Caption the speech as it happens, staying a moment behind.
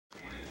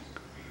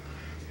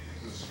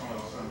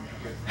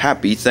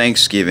Happy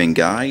Thanksgiving,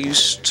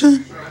 guys.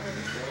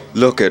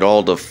 Look at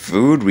all the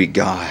food we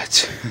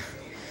got.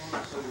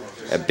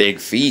 A big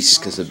feast,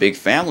 because a big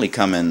family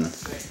coming.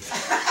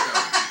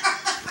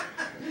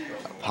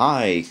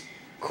 Pie,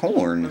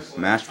 corn,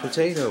 mashed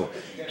potato,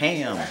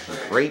 ham,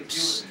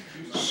 grapes,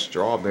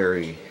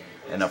 strawberry,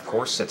 and of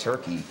course the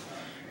turkey,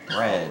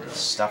 bread,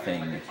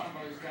 stuffing,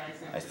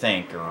 I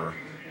think, or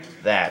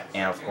that,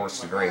 and of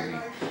course the gravy,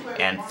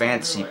 and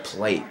fancy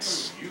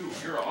plates,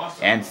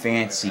 and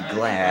fancy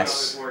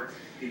glass,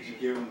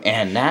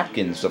 and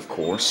napkins, of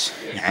course,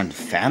 and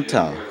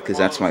Fanta, because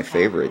that's my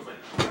favorite.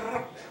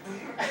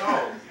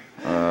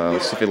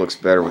 Let's see if it looks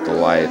better with the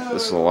light.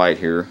 This is the light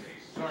here.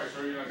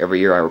 Every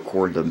year I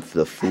record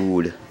the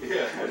food.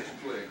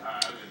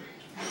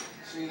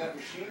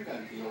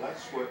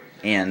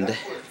 And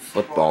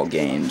football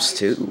games,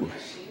 too.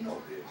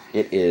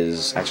 It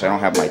is, actually I don't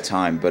have my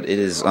time, but it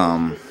is,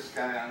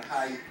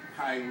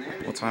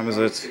 what time is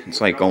it? It's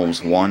like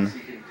almost 1.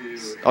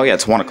 Oh yeah,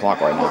 it's 1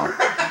 o'clock right now.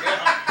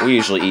 We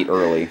usually eat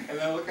early,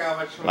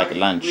 like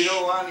lunch. We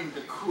don't want him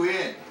to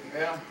quit.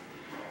 Yeah.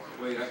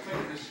 Wait, I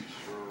think this is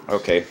for...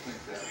 Okay.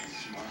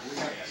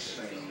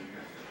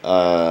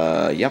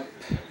 Yep.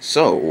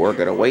 So, we're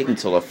gonna wait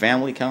until the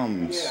family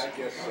comes. Yeah, I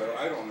guess so.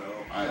 I don't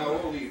know.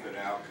 We'll leave it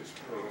out because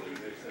Pearly,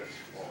 that's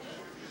false.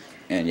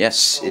 And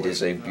yes, it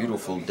is a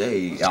beautiful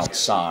day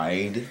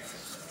outside.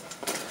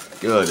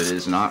 Good, it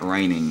is not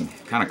raining.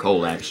 Kind of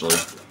cold, actually.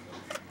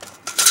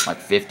 Like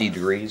 50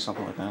 degrees,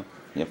 something like that.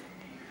 Yep.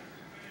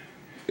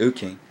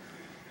 Okay.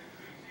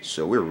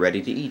 So we're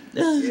ready to eat.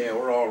 Yeah,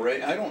 we're all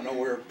ready. I don't know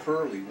where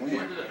Pearly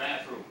went.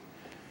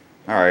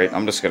 Alright,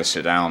 I'm just gonna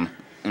sit down.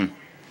 Yeah,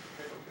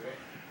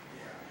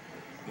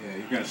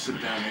 you're gonna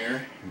sit down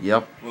there?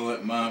 Yep. We'll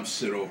let Mom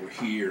sit over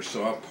here,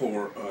 so I'll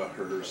pour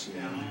hers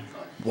in.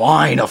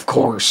 Wine, of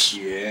course.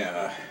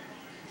 Yeah.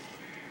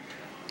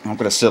 I'm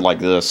gonna sit like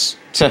this.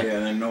 Yeah,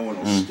 then no one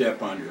will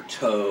step on your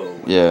toe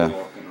when Yeah. you're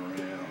walking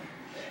around.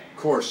 Of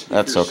course, if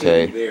That's you're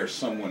okay. sitting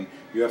there,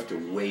 you have to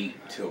wait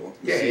till...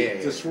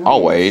 This room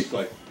I'll wait. is,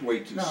 like, way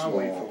too small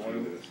for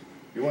this.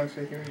 You want to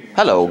sit here?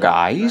 Hello,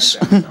 guys.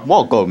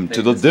 Welcome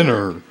to the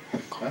dinner.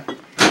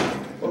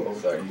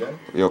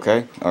 You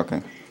okay?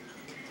 Okay.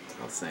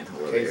 I'll say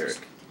hello to Eric.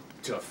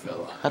 Tough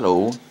fella.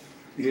 Hello.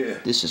 Yeah.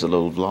 This is a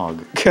little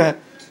vlog.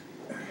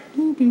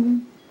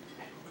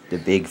 The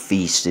big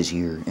feast is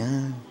here.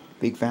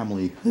 Big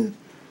family.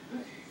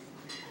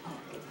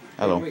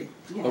 Hello.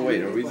 Oh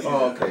wait, are we?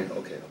 Oh, okay.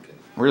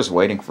 We're just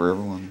waiting for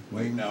everyone.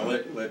 Wait, now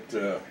let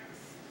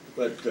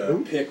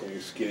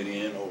Pickles get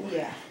in over.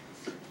 Yeah.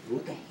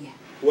 Okay, yeah.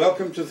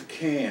 Welcome to the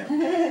camp.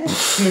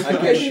 I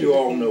guess you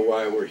all know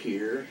why we're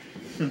here.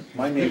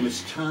 My name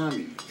is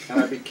Tommy,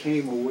 and I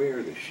became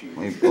aware this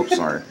year. Oops,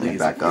 sorry. Let me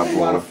back up. If you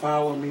want to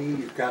follow me,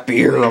 you've got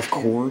Beer, of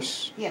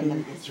course. Yeah,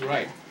 That's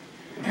right.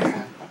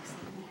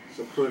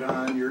 So put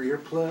on your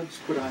earplugs,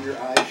 put on your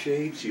eye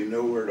shades. You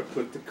know where to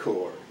put the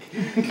cord.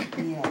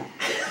 Yeah.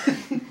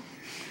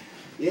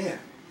 Yeah.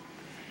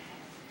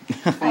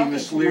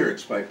 Famous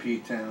lyrics by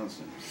Pete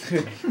Townsend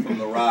from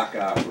the rock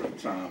opera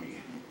Tommy.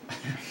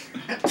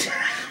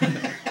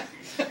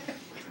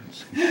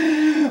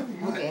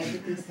 Okay,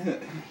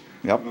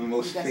 Yep. One of the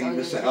most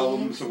famous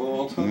albums of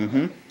all time.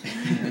 Mm-hmm.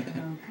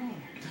 okay.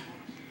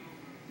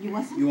 You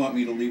want some? You want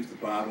me to leave the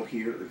bottle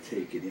here or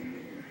take it in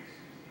there?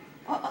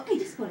 Oh, okay,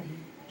 just put it here.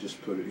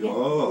 Just put it. Yeah,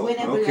 Oh,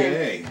 whenever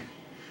okay.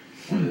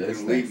 I'm gonna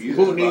leave you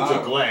Who the needs a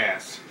bottle.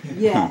 glass?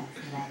 Yeah.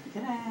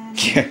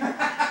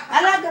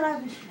 I like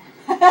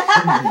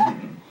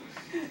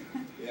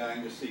Yeah, I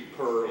can just see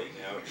Pearly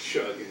now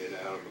chugging it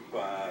out of the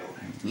bottle.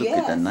 Look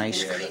at the Yes,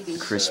 nice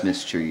it's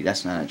Christmas tree.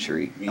 That's not a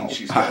tree. Means No.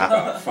 she's got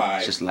about It's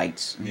 5 just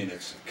lights.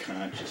 minutes of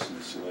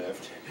consciousness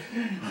left.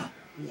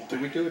 Yeah.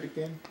 Did we do it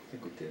again? I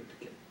think we did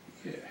again.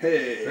 Yeah.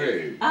 Hey.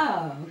 Hey.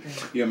 Oh, okay.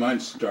 Yeah,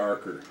 mine's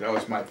darker. That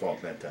was my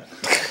fault that time.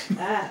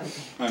 Okay.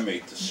 I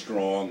made the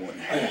strong one.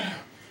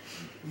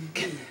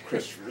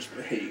 Christopher's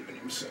behaving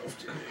himself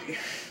today.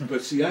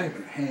 But see, I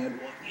haven't had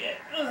one yet.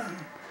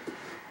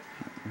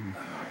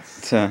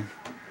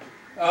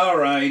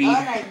 Alrighty. All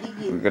right,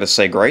 We're gonna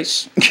say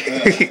grace.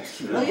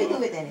 No, you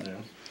do it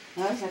then.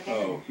 No, it's okay.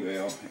 Oh,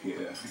 well,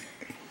 yeah.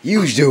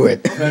 You do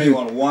it. If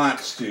anyone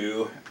wants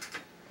to.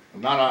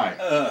 Not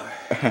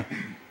I.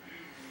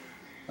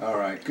 All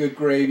right, good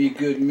gravy,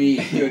 good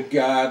meat, good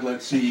God,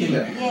 let's eat.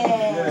 Yeah.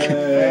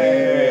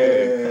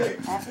 Hey.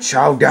 Happy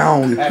Chow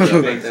down. Happy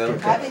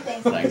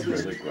Thanks, Thanksgiving.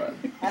 really glad.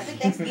 Happy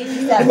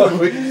Thanksgiving.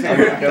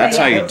 That's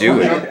how you do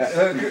it.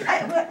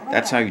 That's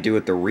That's how you do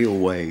it the real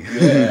way.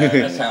 Yeah,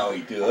 that's how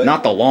we do it.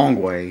 Not the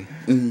long way.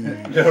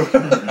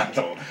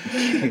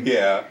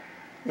 Yeah.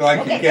 Like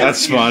you get,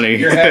 That's funny.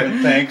 You're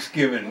having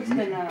Thanksgiving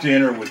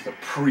dinner with the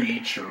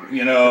preacher,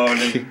 you know, and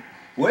then,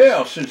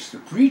 well, since the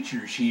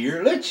preacher's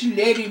here, let's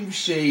let him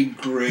say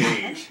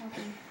grace.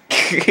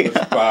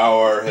 Let's bow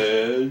our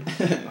head.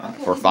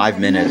 For 5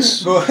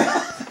 minutes.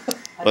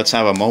 Let's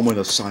have a moment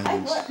of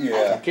silence.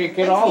 Yeah. Can't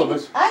get all of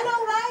us. I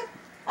know, right?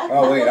 I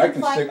Oh wait, I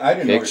can find- stick. I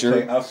didn't know to Picture.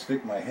 take. I'll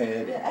stick my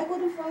head. Yeah, I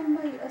couldn't find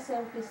my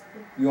selfie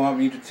stick. You want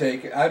me to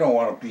take it? I don't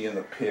want to be in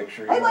the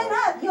picture. You Hey, why know.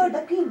 not? You're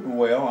the king.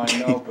 Well, I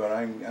know, but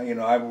I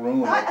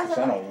ruined it because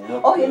I don't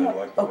look Oh, you good know-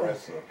 like the okay.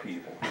 rest of the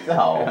people.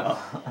 No.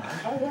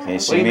 Oh, yeah. Okay,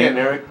 see Lean me? in,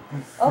 Eric.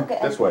 Okay.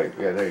 This way.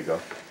 Yeah, there you go.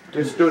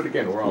 Just do it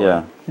again. We're on.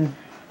 Yeah.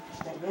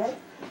 Like that?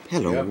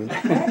 Hello.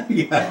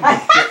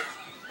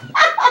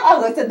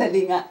 Ako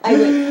sandali nga.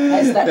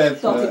 I start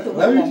That's, talking to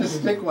let me my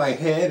just stick my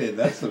head in.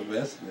 That's the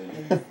best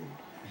thing.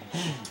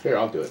 Here,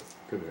 I'll do it.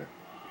 Come here.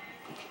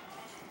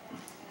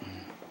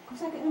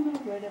 Kasi I can't remember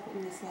where the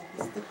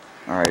selfie stick.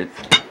 All right.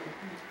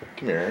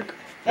 Come here, Eric.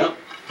 Yep.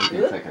 You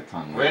can take a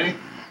ton. Ready?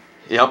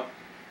 Yep.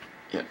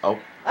 Yeah. Oh,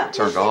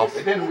 turned off.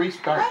 It didn't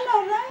restart. I know,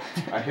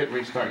 right? I hit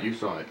restart. You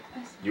saw it.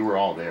 You were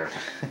all there.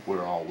 We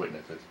were all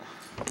witnesses.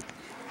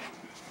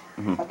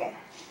 Okay.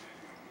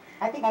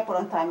 I think I put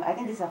on time. I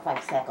think these are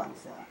 5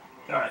 seconds. So,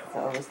 Alright.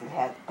 so we still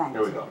have time.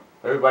 Here we go.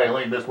 Everybody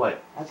lean this way.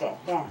 Okay,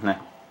 yeah. Nah.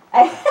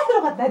 I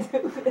look at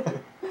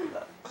that.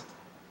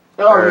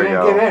 Oh, There you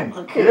you didn't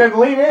go. get in. You didn't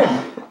lean in.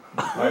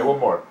 Alright, one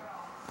more.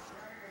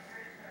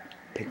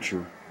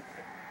 Picture.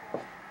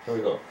 Here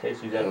we go.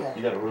 Casey, you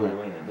gotta really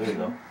lean in. There you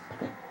go.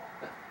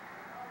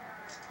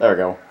 There we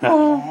go.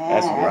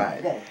 That's right.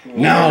 Good.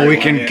 Now we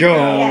can go.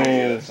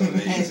 Yeah, that's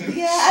amazing.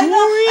 Yeah, I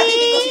know. I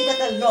think because you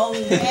got a long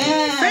hand.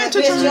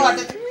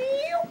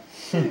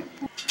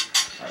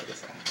 Alright,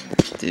 this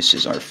one. This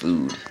is our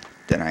food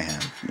that I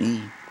have.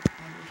 Me.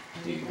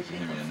 Dude, you give me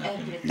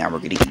nothing. Now we're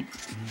gonna eat.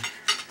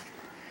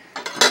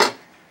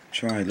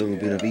 Try a little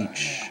bit of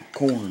each.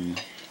 Corn.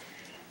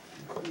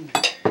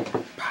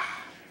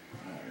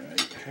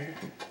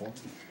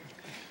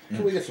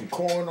 Can we get some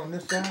corn on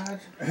this side?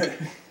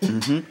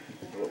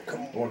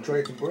 Mm-hmm. Want to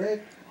trade some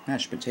bread?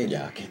 Mashed potato.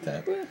 Yeah, I'll get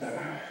that. You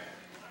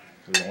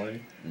don't want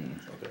any?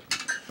 Okay.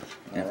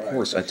 And of Alright,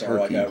 course, a that's all I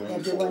turkey. got room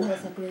for. Everyone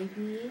has a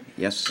gravy.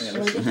 Yes. Man,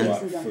 this is a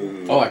lot of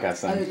food. Oh, I got Oh, you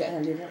some. got a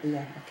little,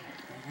 yeah,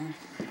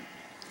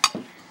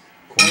 okay.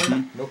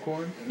 Corn? No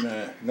corn?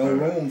 Nah, no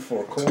room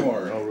for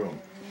corn. No room.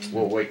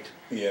 We'll wait.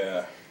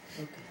 Yeah.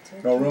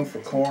 No room for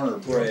corn or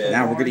bread.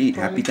 Now we're gonna eat.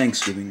 Happy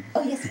Thanksgiving.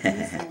 Oh, yes,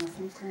 please. I want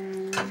some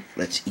corn.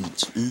 Let's eat.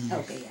 Mm.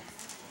 Okay,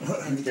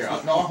 yeah. Here, I'll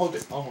hold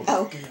it. I'll hold it.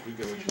 Oh, okay. You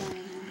get what you want.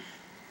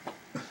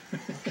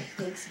 Okay,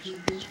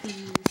 Thanksgiving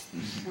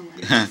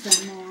feast. I want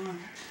some more.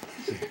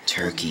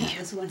 Turkey.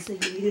 Just once a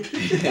year.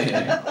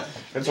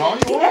 That's all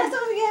you Yeah, want? that's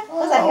all we get.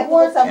 Because I have to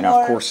put some And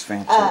more. of course,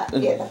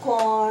 Fanta. Yeah, the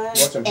corn. Want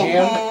some and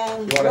ham?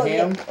 You want a Oh, yeah.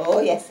 ham?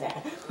 Oh, yes, sir.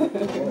 Oh,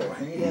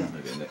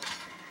 ham.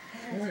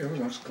 Boy,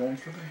 everyone's going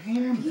for the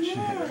ham this year.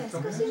 Yes, That's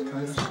because you know,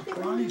 kind of something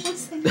only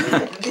surprising. once a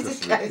year. This is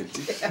Could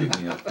kind you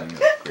give me a thing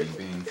of green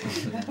beans?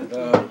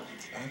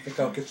 I think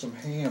I'll get some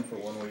ham for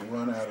when we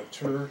run out of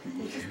turkey.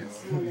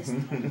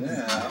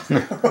 Yeah.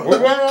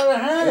 We're running out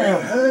of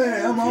ham.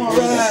 Hey, I'm all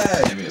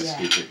right. Give me a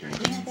scoop of green Yeah,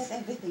 beans. that's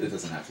everything. It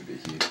doesn't have to be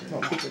huge. No,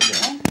 put it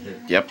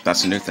down. Yep,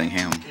 that's a new thing.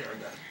 Ham.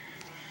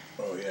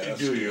 Oh yeah. You That's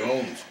do your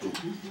own scoop.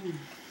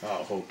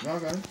 I'll hold. No, I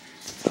got it.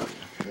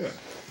 Yeah.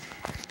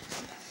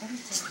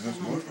 That's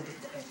more.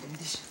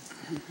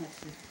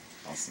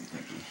 Awesome,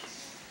 thank you.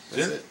 That's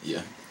That's it? it?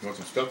 Yeah. You want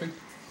some stuffing?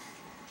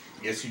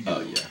 Yes, you do.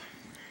 Oh, yeah.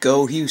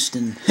 Go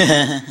Houston.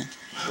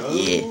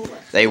 Yeah.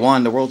 They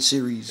won the World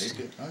Series.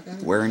 I got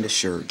it. Wearing the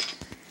shirt.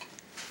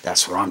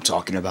 That's what I'm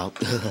talking about.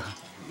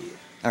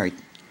 All right.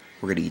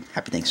 We're gonna eat.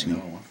 Happy Thanksgiving.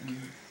 No,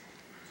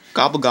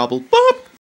 Gobble gobble. Bye.